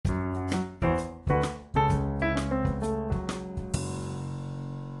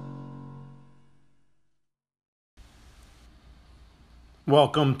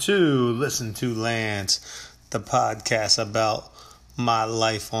Welcome to Listen to Lance, the podcast about my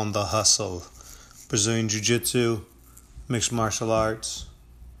life on the hustle. Brazilian Jiu-Jitsu, mixed martial arts,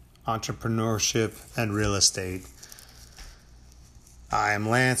 entrepreneurship, and real estate. I am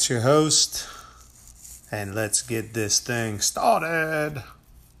Lance, your host, and let's get this thing started.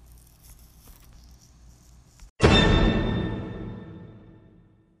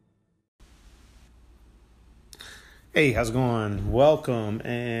 Hey, how's it going? Welcome,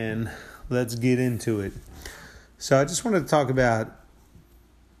 and let's get into it. So I just wanted to talk about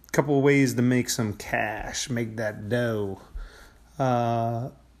a couple of ways to make some cash, make that dough.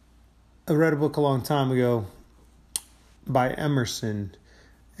 I read a book a long time ago by Emerson,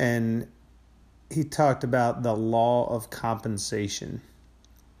 and he talked about the law of compensation.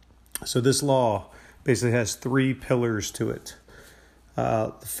 So this law basically has three pillars to it.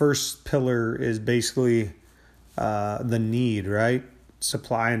 The first pillar is basically the need, right?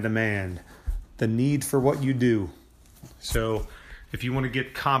 Supply and demand. The need for what you do. So if you want to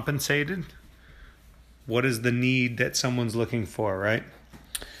get compensated, what is the need that someone's looking for, right?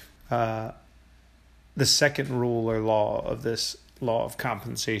 The second rule or law of this law of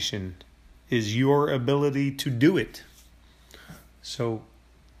compensation is your ability to do it. So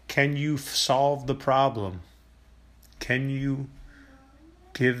can you solve the problem? Can you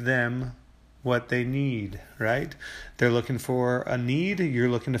give them what they need, right? They're looking for a need, you're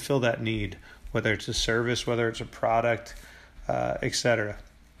looking to fill that need, whether it's a service, whether it's a product, etc.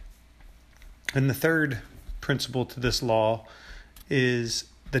 And the third principle to this law is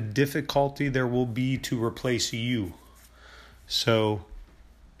the difficulty there will be to replace you. So,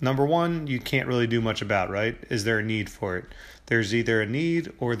 number one, you can't really do much about, right? Is there a need for it? There's either a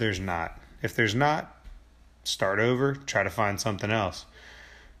need or there's not. If there's not, start over, try to find something else.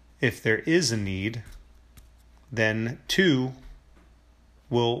 If there is a need, then two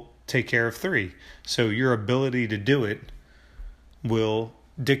will take care of three. So your ability to do it will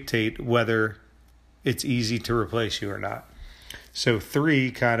dictate whether it's easy to replace you or not. So three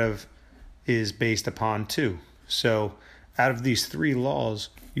kind of is based upon two. So out of these three laws,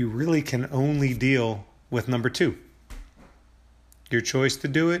 you really can only deal with number two. Your choice to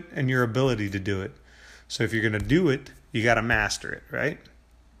do it and your ability to do it. So if you're going to do it, you got to master it, right?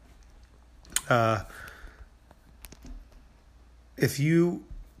 If you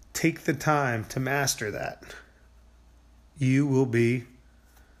take the time to master that, you will be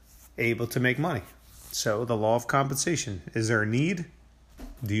able to make money. So the law of compensation. Is there a need?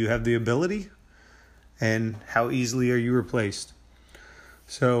 Do you have the ability? And how easily are you replaced?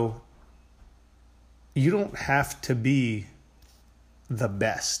 So you don't have to be the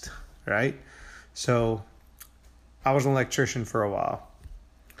best, right? So I was an electrician for a while.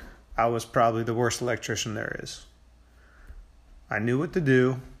 I was probably the worst electrician there is. I knew what to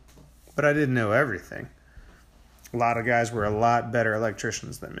do, but I didn't know everything. A lot of guys were a lot better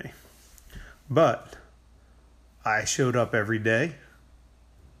electricians than me. But I showed up every day.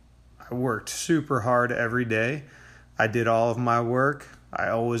 I worked super hard every day. I did all of my work. I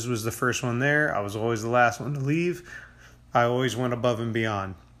always was the first one there. I was always the last one to leave. I always went above and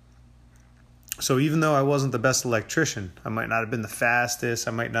beyond. So even though I wasn't the best electrician, I might not have been the fastest,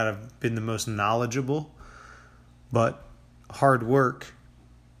 I might not have been the most knowledgeable, but hard work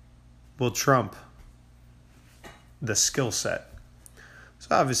will trump the skill set.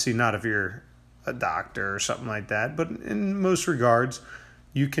 So obviously not if you're a doctor or something like that, but in most regards,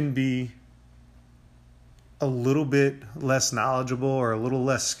 you can be a little bit less knowledgeable or a little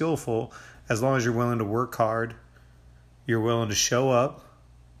less skillful as long as you're willing to work hard, you're willing to show up.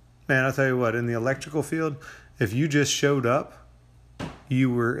 Man, I'll tell you what, in the electrical field, if you just showed up,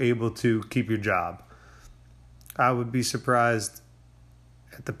 you were able to keep your job. I would be surprised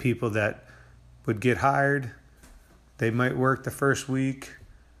at the people that would get hired. They might work the first week,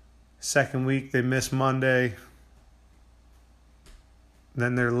 second week they miss Monday,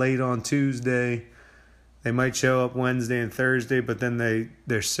 then they're late on Tuesday. They might show up Wednesday and Thursday, but then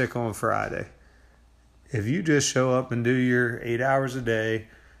they're sick on Friday. If you just show up and do your 8 hours a day,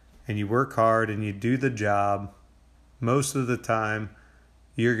 and you work hard and you do the job, most of the time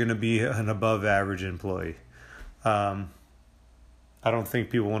you're going to be an above average employee. I don't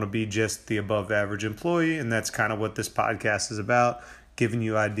think people want to be just the above average employee, and that's kind of what this podcast is about, giving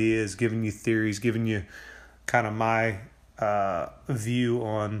you ideas, giving you theories, giving you kind of my view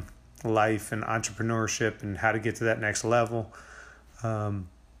on life and entrepreneurship and how to get to that next level. But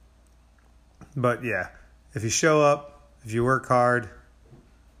yeah, if you show up, if you work hard,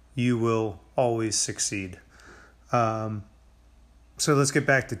 you will always succeed. So let's get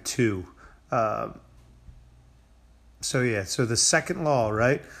back to two. So the second law,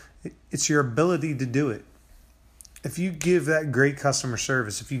 right? It's your ability to do it. If you give that great customer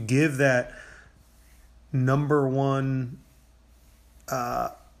service, if you give that number one,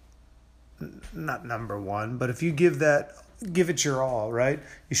 not number one, but if you give it your all, right?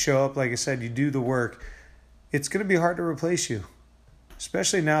 You show up, like I said, you do the work. It's going to be hard to replace you,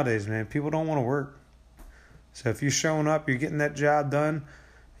 especially nowadays, man. People don't want to work. So if you're showing up, you're getting that job done,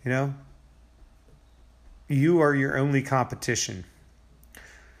 you are your only competition.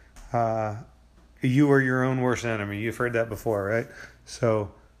 You are your own worst enemy. You've heard that before, right?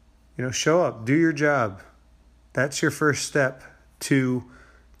 So, show up, do your job. That's your first step to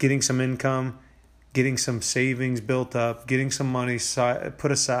getting some income, getting some savings built up, getting some money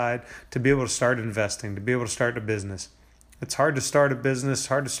put aside to be able to start investing, to be able to start a business. It's hard to start a business,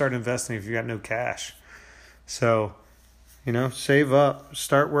 hard to start investing if you got no cash. So, save up,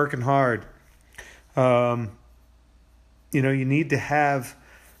 start working hard. You need to have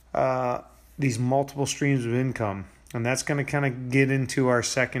these multiple streams of income. And that's going to kind of get into our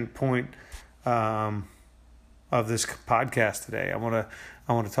second point of this podcast today. I want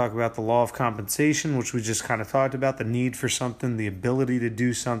to talk about the law of compensation, which we just kind of talked about, the need for something, the ability to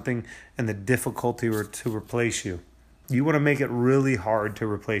do something, and the difficulty to replace you. You want to make it really hard to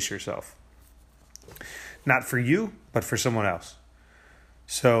replace yourself. Not for you, but for someone else.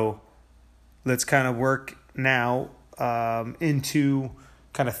 So let's kind of work now into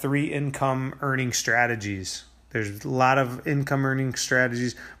kind of 3 income earning strategies. There's a lot of income earning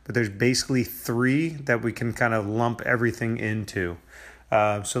strategies, but there's basically 3 that we can kind of lump everything into.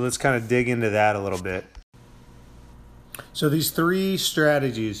 So let's kind of dig into that a little bit. So these 3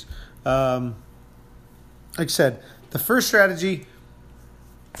 strategies, like I said, the first strategy,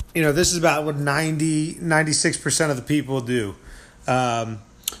 this is about what 96% of the people do.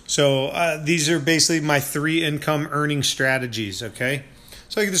 So these are basically my 3 income earning strategies, okay?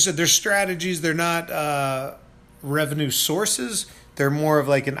 So like I said, they're strategies. They're not revenue sources. They're more of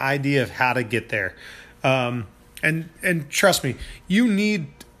like an idea of how to get there. And trust me, you need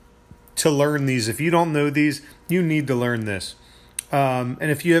to learn these. If you don't know these, you need to learn this. And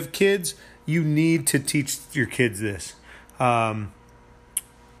if you have kids, you need to teach your kids this. When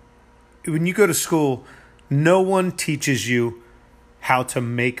you go to school, no one teaches you how to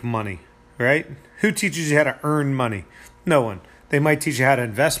make money, right? Who teaches you how to earn money? No one. They might teach you how to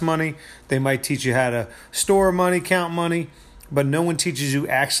invest money. They might teach you how to store money, count money, but no one teaches you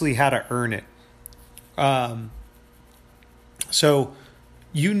actually how to earn it. So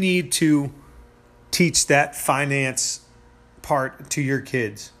you need to teach that finance part to your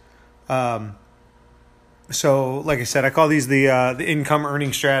kids. So like I said, I call these the income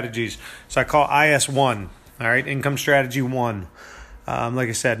earning strategies. So I call IS1, all right, income strategy 1. Like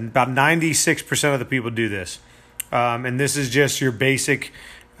I said, about 96% of the people do this. And this is just your basic,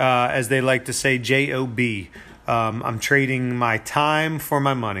 as they like to say, JOB. I'm trading my time for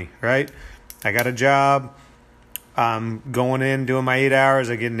my money, right? I got a job. I'm going in, doing my 8 hours.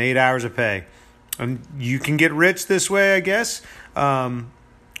 I get 8 hours of pay. And you can get rich this way, I guess.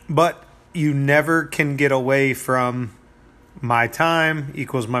 But you never can get away from my time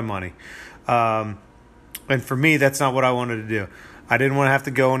equals my money. And for me, that's not what I wanted to do. I didn't want to have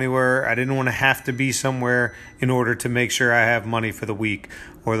to go anywhere. I didn't want to have to be somewhere in order to make sure I have money for the week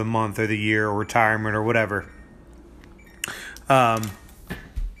or the month or the year or retirement or whatever. I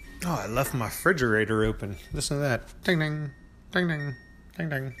left my refrigerator open. Listen to that. Ding, ding, ding, ding, ding,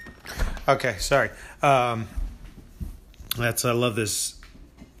 ding. Okay, sorry. I love this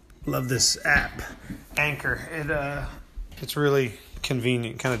app, Anchor. It's really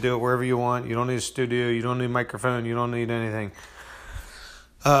convenient. Kind of do it wherever you want. You don't need a studio. You don't need a microphone. You don't need anything.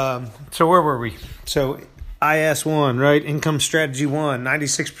 So where were we? So IS1, right? Income strategy 1.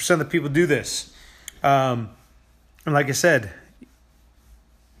 96% of the people do this. And like I said,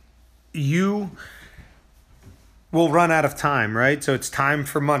 you will run out of time, right? So it's time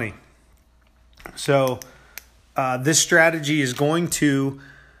for money. So this strategy is going to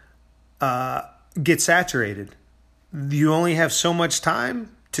get saturated. You only have so much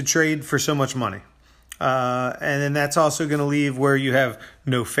time to trade for so much money. And then that's also going to leave where you have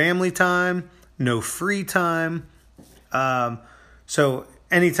no family time, no free time. So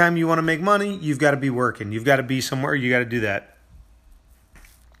anytime you want to make money, you've got to be working. You've got to be somewhere. You got to do that.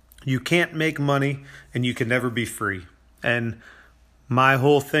 You can't make money and you can never be free. And my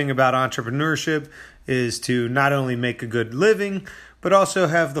whole thing about entrepreneurship is to not only make a good living, but also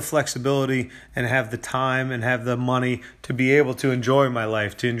have the flexibility and have the time and have the money to be able to enjoy my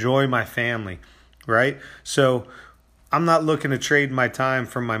life, to enjoy my family, right? So I'm not looking to trade my time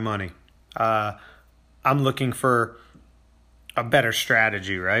for my money. I'm looking for a better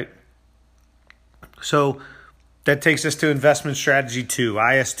strategy, right? So that takes us to investment strategy 2,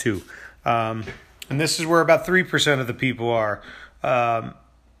 IS2. And this is where about 3% of the people are.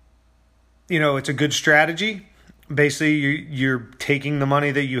 It's a good strategy. Basically, you're taking the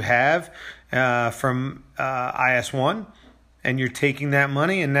money that you have from IS1, and you're taking that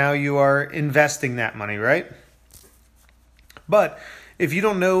money, and now you are investing that money, right? But if you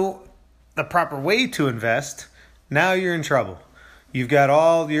don't know the proper way to invest, now you're in trouble. You've got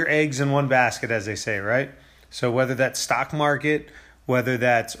all your eggs in one basket, as they say, right? So whether that's stock market, whether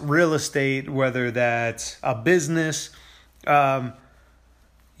that's real estate, whether that's a business,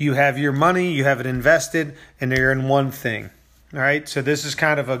 you have your money, you have it invested, and you're in one thing. All right. So this is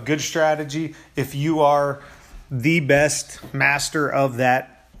kind of a good strategy if you are the best master of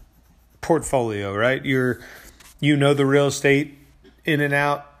that portfolio, right? You know the real estate in and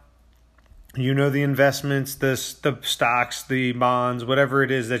out. You know the investments, the stocks, the bonds, whatever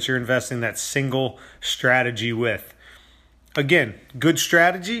it is that you're investing that single strategy with. Again, good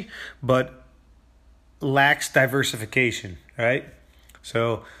strategy, but lacks diversification, right?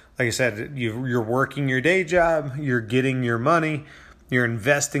 So, like I said, you're working your day job, you're getting your money, you're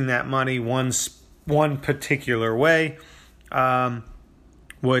investing that money one particular way,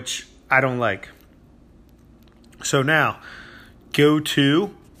 which I don't like. So now, go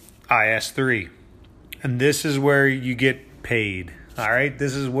to IS3, and this is where you get paid. All right,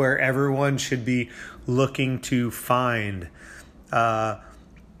 this is where everyone should be looking to find.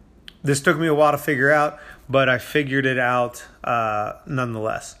 This took me a while to figure out, but I figured it out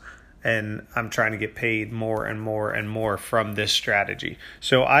nonetheless. And I'm trying to get paid more and more and more from this strategy.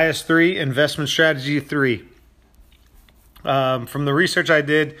 So IS3, investment strategy 3. From the research I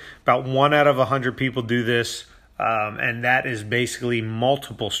did, about 1 out of 100 people do this. And that is basically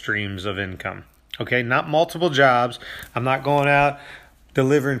multiple streams of income. Okay, not multiple jobs. I'm not going out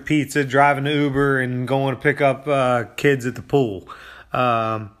delivering pizza, driving to Uber, and going to pick up kids at the pool.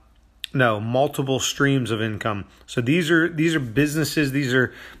 No, multiple streams of income. So these are businesses. These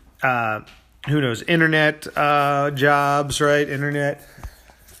are internet jobs, right? Internet.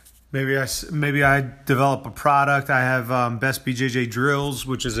 Maybe I develop a product. I have Best BJJ Drills,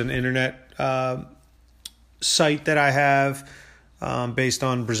 which is an internet site that I have based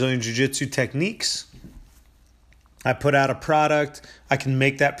on Brazilian Jiu-Jitsu techniques. I put out a product. I can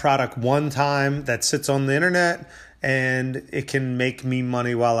make that product one time that sits on the internet, and it can make me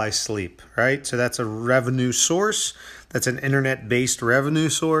money while I sleep, right? So that's a revenue source. That's an internet-based revenue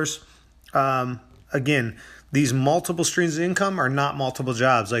source. Again, these multiple streams of income are not multiple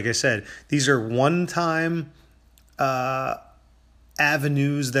jobs. Like I said, these are one-time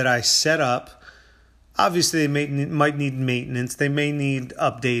avenues that I set up. Obviously, they might need maintenance. They may need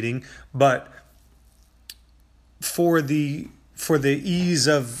updating, but for the ease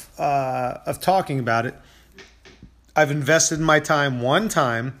of talking about it, I've invested my time one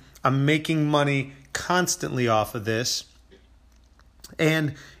time. I'm making money constantly off of this,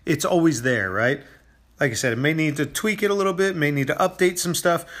 and it's always there, right? Like I said, it may need to tweak it a little bit, may need to update some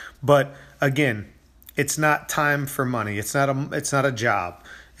stuff, but again, it's not time for money. It's not a job.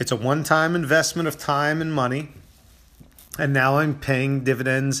 It's a one-time investment of time and money, and now I'm paying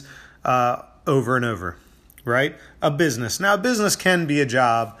dividends over and over, right? A business. Now, a business can be a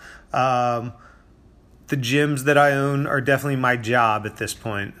job. The gyms that I own are definitely my job at this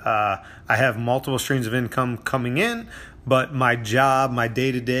point. I have multiple streams of income coming in, but my job, my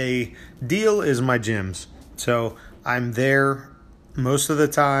day-to-day deal is my gyms. So I'm there most of the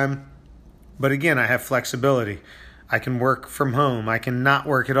time, but again, I have flexibility. I can work from home. I can not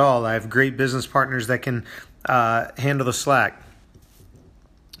work at all. I have great business partners that can handle the slack.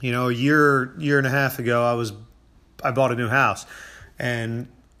 You know, a year and a half ago, I bought a new house, and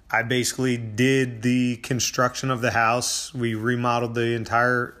I basically did the construction of the house. We remodeled the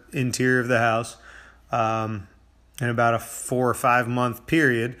entire interior of the house in about a 4 or 5 month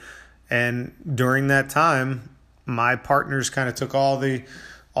period. And during that time, my partners kind of took all the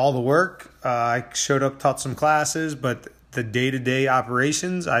work. I showed up, taught some classes, but the day-to-day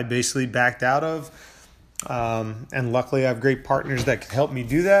operations I basically backed out of. And luckily I have great partners that can help me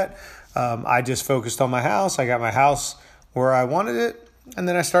do that. I just focused on my house. I got my house where I wanted it, and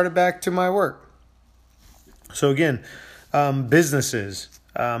then I started back to my work. So again, businesses,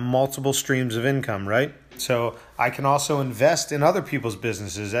 multiple streams of income, right? So I can also invest in other people's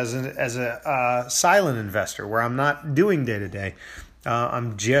businesses as a silent investor where I'm not doing day-to-day.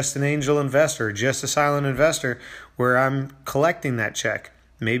 I'm just an angel investor, just a silent investor where I'm collecting that check.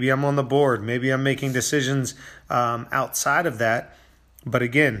 Maybe I'm on the board. Maybe I'm making decisions outside of that. But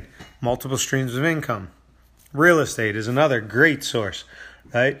again, multiple streams of income. Real estate is another great source,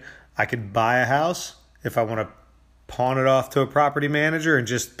 right? I could buy a house if I want to pawn it off to a property manager and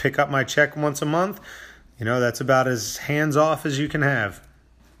just pick up my check once a month. That's about as hands off as you can have.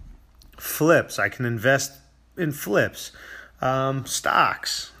 Flips, I can invest in flips.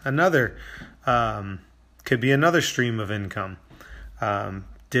 Stocks, another, could be another stream of income.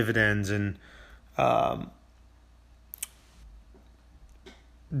 Dividends and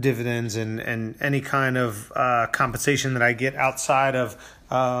any kind of compensation that I get outside of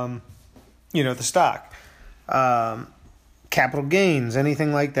the stock. Capital gains,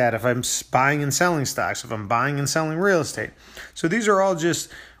 anything like that. If I'm buying and selling stocks, if I'm buying and selling real estate. So these are all just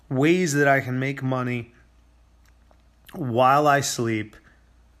ways that I can make money while I sleep,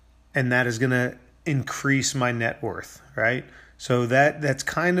 and that is going to increase my net worth, right? So that's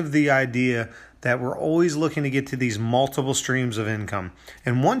kind of the idea, that we're always looking to get to these multiple streams of income.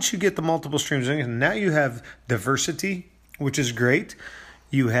 And once you get the multiple streams of income, now you have diversity, which is great.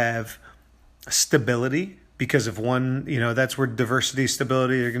 You have stability, because if one, that's where diversity,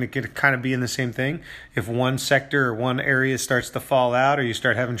 stability are going to kind of be in the same thing. If one sector or one area starts to fall out, or you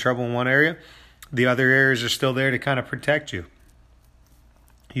start having trouble in one area, the other areas are still there to kind of protect you.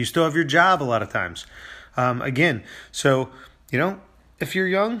 You still have your job a lot of times. If you're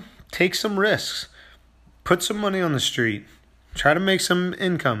young, take some risks. Put some money on the street. Try to make some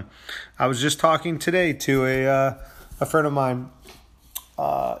income. I was just talking today to a friend of mine,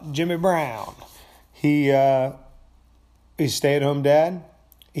 Jimmy Brown. He's a stay-at-home dad.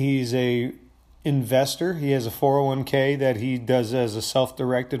 He's a investor. He has a 401k that he does as a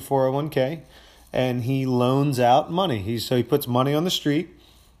self-directed 401k, and he loans out money. He puts money on the street.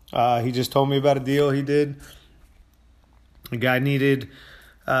 He just told me about a deal he did. The guy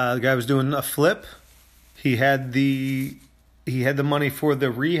was doing a flip. He had the money for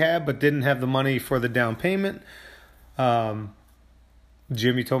the rehab, but didn't have the money for the down payment.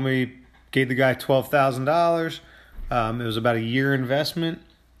 Jimmy told me, gave the guy $12,000. It was about a year investment,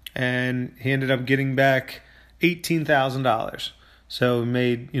 and he ended up getting back $18,000. So he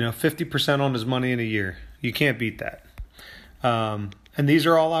made 50% on his money in a year. You can't beat that. And these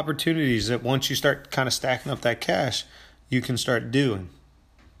are all opportunities that once you start kind of stacking up that cash, you can start doing.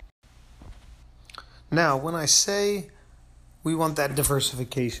 Now, when I say we want that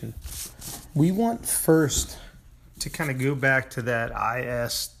diversification, we want first to kind of go back to that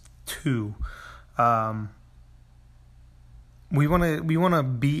IS2. We want to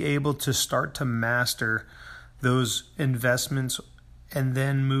be able to start to master those investments and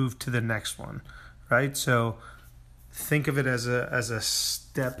then move to the next one, right? So think of it as a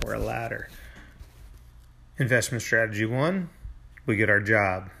step or a ladder. Investment strategy 1, we get our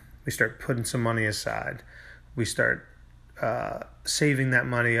job. We start putting some money aside. We start saving that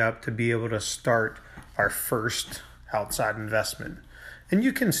money up to be able to start our first outside investment. And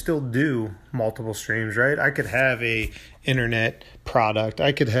you can still do multiple streams, right? I could have a internet product.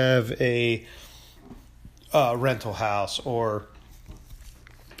 I could have a rental house or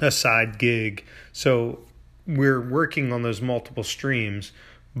a side gig. So we're working on those multiple streams,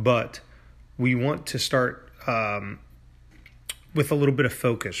 but we want to start with a little bit of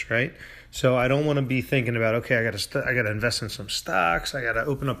focus, right? So I don't want to be thinking about, okay, I got to invest in some stocks. I got to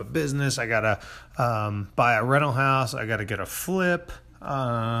open up a business. I got to buy a rental house. I got to get a flip,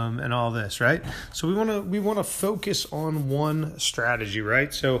 and all this, right? So we want to focus on one strategy,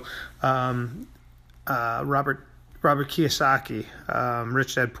 right? So Robert Kiyosaki,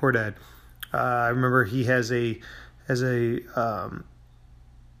 Rich Dad Poor Dad. I remember he has a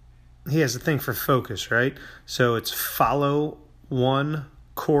thing for focus, right? So it's follow one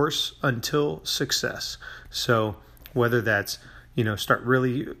course until success. So whether that's, start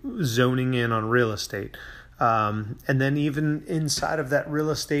really zoning in on real estate, and then even inside of that real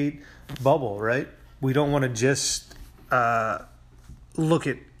estate bubble, right? We don't want to just look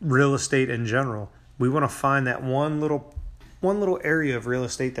at real estate in general. We want to find that one little area of real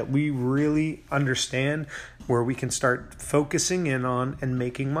estate that we really understand, where we can start focusing in on and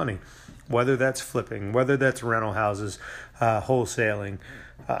making money. Whether that's flipping, whether that's rental houses, wholesaling,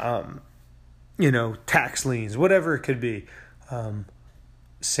 tax liens, whatever it could be.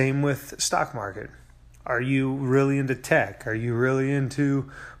 Same with stock market. Are you really into tech? Are you really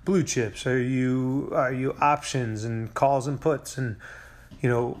into blue chips? Are you options and calls and puts and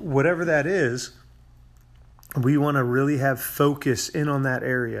whatever that is? We want to really have focus in on that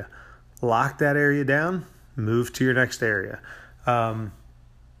area. Lock that area down, move to your next area.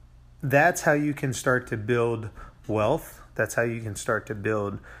 That's how you can start to build wealth. That's how you can start to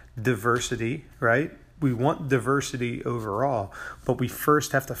build diversity, right? We want diversity overall, but we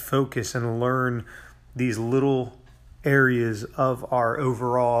first have to focus and learn these little areas of our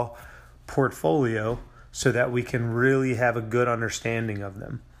overall portfolio so that we can really have a good understanding of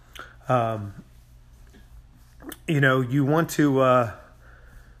them. You want to,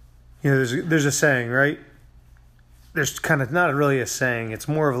 there's a saying, right? There's kind of not really a saying. It's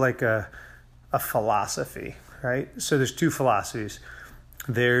more of like a philosophy, right? So there's two philosophies.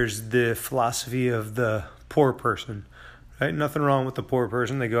 There's the philosophy of the poor person, right? Nothing wrong with the poor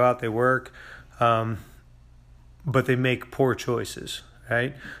person. They go out, they work, but they make poor choices,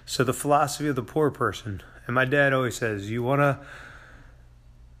 right? So the philosophy of the poor person, and my dad always says, you want to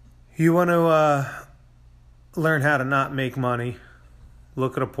learn how to not make money,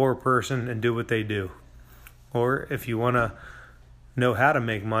 look at a poor person and do what they do. Or if you want to know how to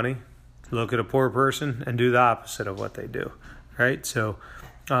make money, look at a poor person and do the opposite of what they do, right? So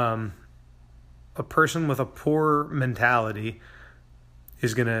a person with a poor mentality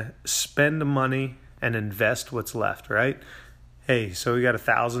is going to spend money and invest what's left, right? Hey, so we got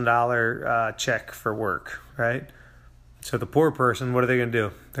 $1,000 check for work, right? So the poor person, what are they going to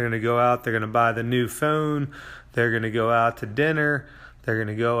do? They're going to go out, they're going to buy the new phone, they're going to go out to dinner, they're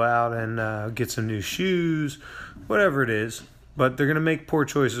going to go out and get some new shoes, whatever it is. But they're going to make poor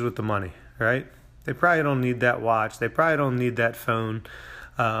choices with the money, right? They probably don't need that watch. They probably don't need that phone.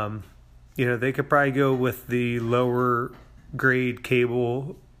 They could probably go with the lower grade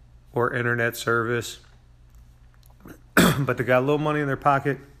cable or internet service. But they got a little money in their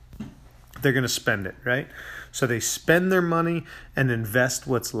pocket. They're going to spend it, right? So they spend their money and invest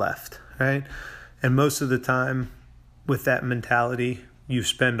what's left, right? And most of the time with that mentality, you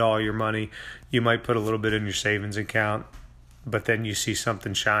spend all your money. You might put a little bit in your savings account, but then you see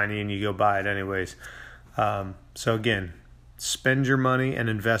something shiny and you go buy it anyways. So again, spend your money and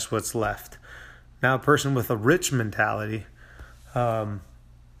invest what's left. Now, a person with a rich mentality,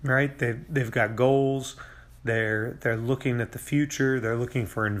 right? They've got goals. They're looking at the future. They're looking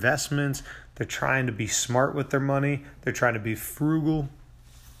for investments. They're trying to be smart with their money. They're trying to be frugal.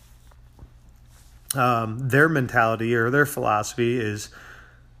 Their mentality or their philosophy is,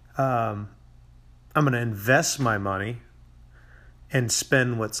 I'm going to invest my money and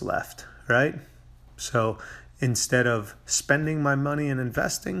spend what's left, right? So instead of spending my money and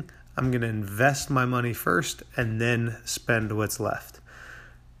investing, I'm going to invest my money first and then spend what's left.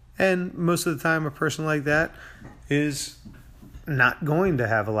 And most of the time, a person like that is not going to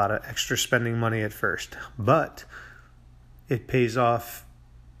have a lot of extra spending money at first, but it pays off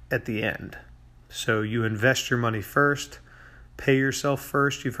at the end. So you invest your money first, pay yourself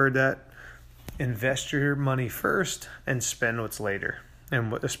first. You've heard that. Invest your money first and spend what's later,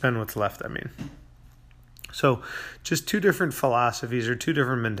 and spend what's left. So just two different philosophies or two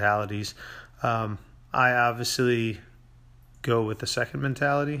different mentalities. I obviously go with the second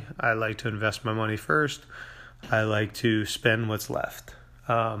mentality. I like to invest my money first. I like to spend what's left.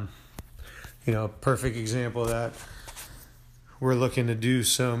 A perfect example of that, we're looking to do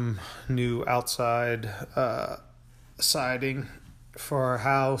some new outside siding for our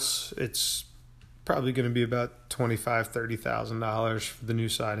house. It's probably going to be about $25,000-$30,000 for the new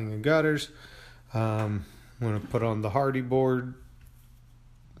siding and gutters. I'm going to put on the hardy board.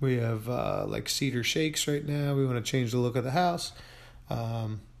 We have cedar shakes right now. We want to change the look of the house.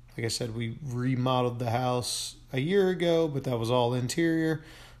 Like I said, we remodeled the house a year ago, but that was all interior.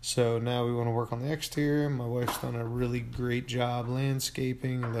 So now we want to work on the exterior. My wife's done a really great job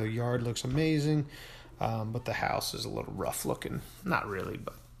landscaping. The yard looks amazing, but the house is a little rough looking. Not really,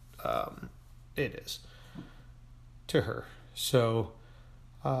 but it is to her. So,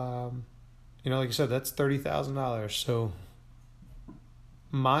 like I said, that's $30,000. So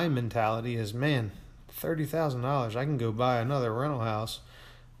my mentality is, man, $30,000, I can go buy another rental house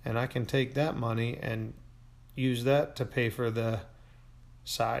and I can take that money and use that to pay for the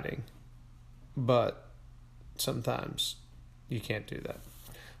siding. But sometimes you can't do that.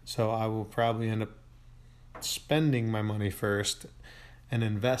 So I will probably end up spending my money first and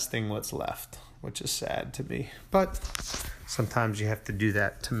investing what's left, which is sad to me. But sometimes you have to do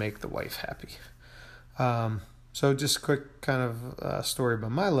that to make the wife happy. So just a quick kind of story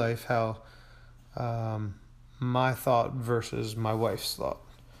about my life, how my thought versus my wife's thought.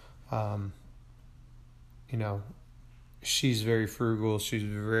 She's very frugal. She's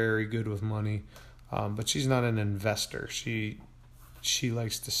very good with money, but she's not an investor. She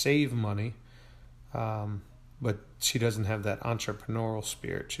likes to save money, but she doesn't have that entrepreneurial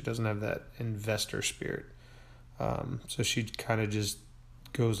spirit. She doesn't have that investor spirit. So she kind of just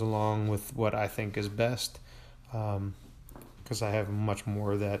goes along with what I think is best, because I have much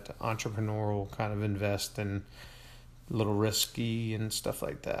more of that entrepreneurial kind of invest and a little risky and stuff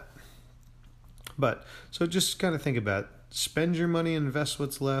like that. But so just kind of think about spend your money and invest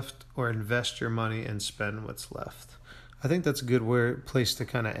what's left, or invest your money and spend what's left. I think that's a good place to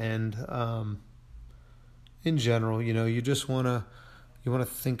kind of end. In general, you just want to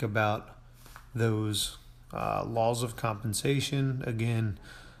think about those laws of compensation. Again,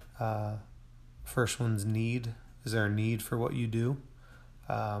 first one's need. Is there a need for what you do?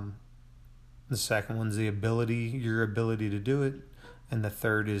 The second one's your ability to do it. And the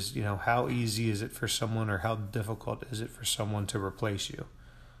third is, how easy is it for someone, or how difficult is it for someone to replace you?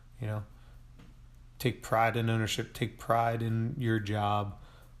 Take pride in ownership, take pride in your job,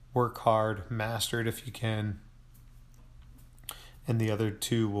 work hard, master it if you can, and the other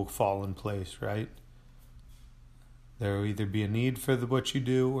two will fall in place, right? There will either be a need for what you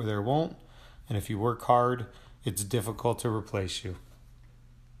do, or there won't. And if you work hard, it's difficult to replace you.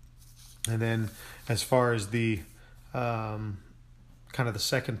 And then as far as the kind of the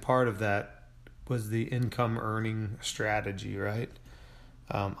second part of that was the income earning strategy, right?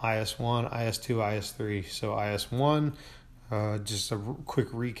 IS1, IS2, IS3. So IS1, just a quick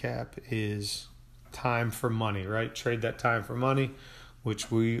recap, is time for money, right? Trade that time for money,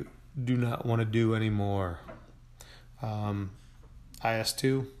 which we do not want to do anymore.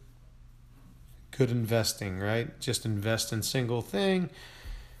 IS2, good investing, right? Just invest in single thing.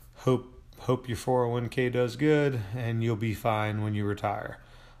 Hope your 401k does good, and you'll be fine when you retire.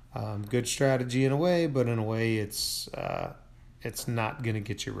 Good strategy in a way, but in a way it's not going to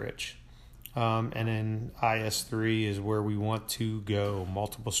get you rich. And then IS3 is where we want to go.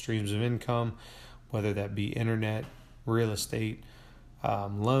 Multiple streams of income, whether that be internet, real estate,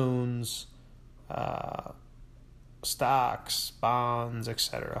 loans, stocks, bonds,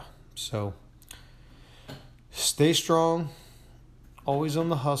 etc. So stay strong, always on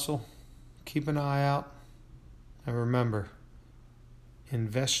the hustle. Keep an eye out, and remember,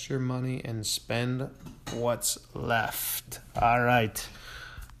 invest your money and spend what's left. All right.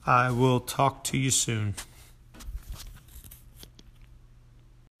 I will talk to you soon.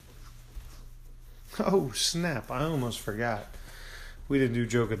 Oh, snap. I almost forgot. We didn't do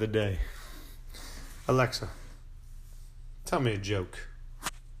joke of the day. Alexa, tell me a joke.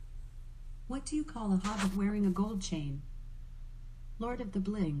 What do you call a hobbit wearing a gold chain? Lord of the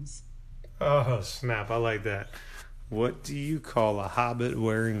Blings. Oh, snap. I like that. What do you call a hobbit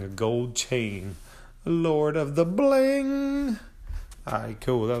wearing a gold chain? Lord of the Bling. All right,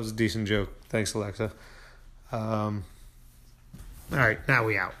 cool. That was a decent joke. Thanks, Alexa. All right, now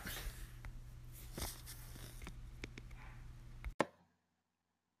we out.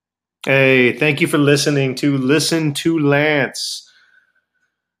 Hey, thank you for listening to Listen to Lance.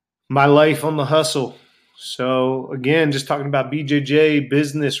 My life on the hustle. So again, just talking about BJJ,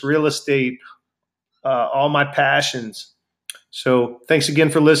 business, real estate, all my passions. So thanks again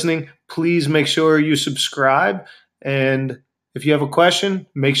for listening. Please make sure you subscribe. And if you have a question,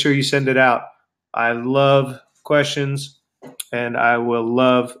 make sure you send it out. I love questions, and I will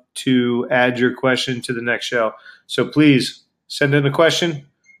love to add your question to the next show. So please send in a question,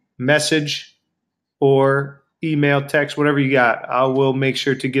 message, or email, text, whatever you got. I will make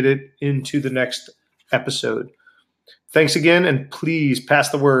sure to get it into the next episode. Thanks again, and please pass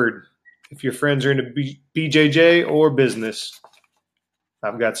the word. If your friends are into BJJ or business,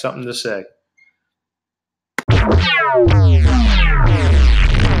 I've got something to say.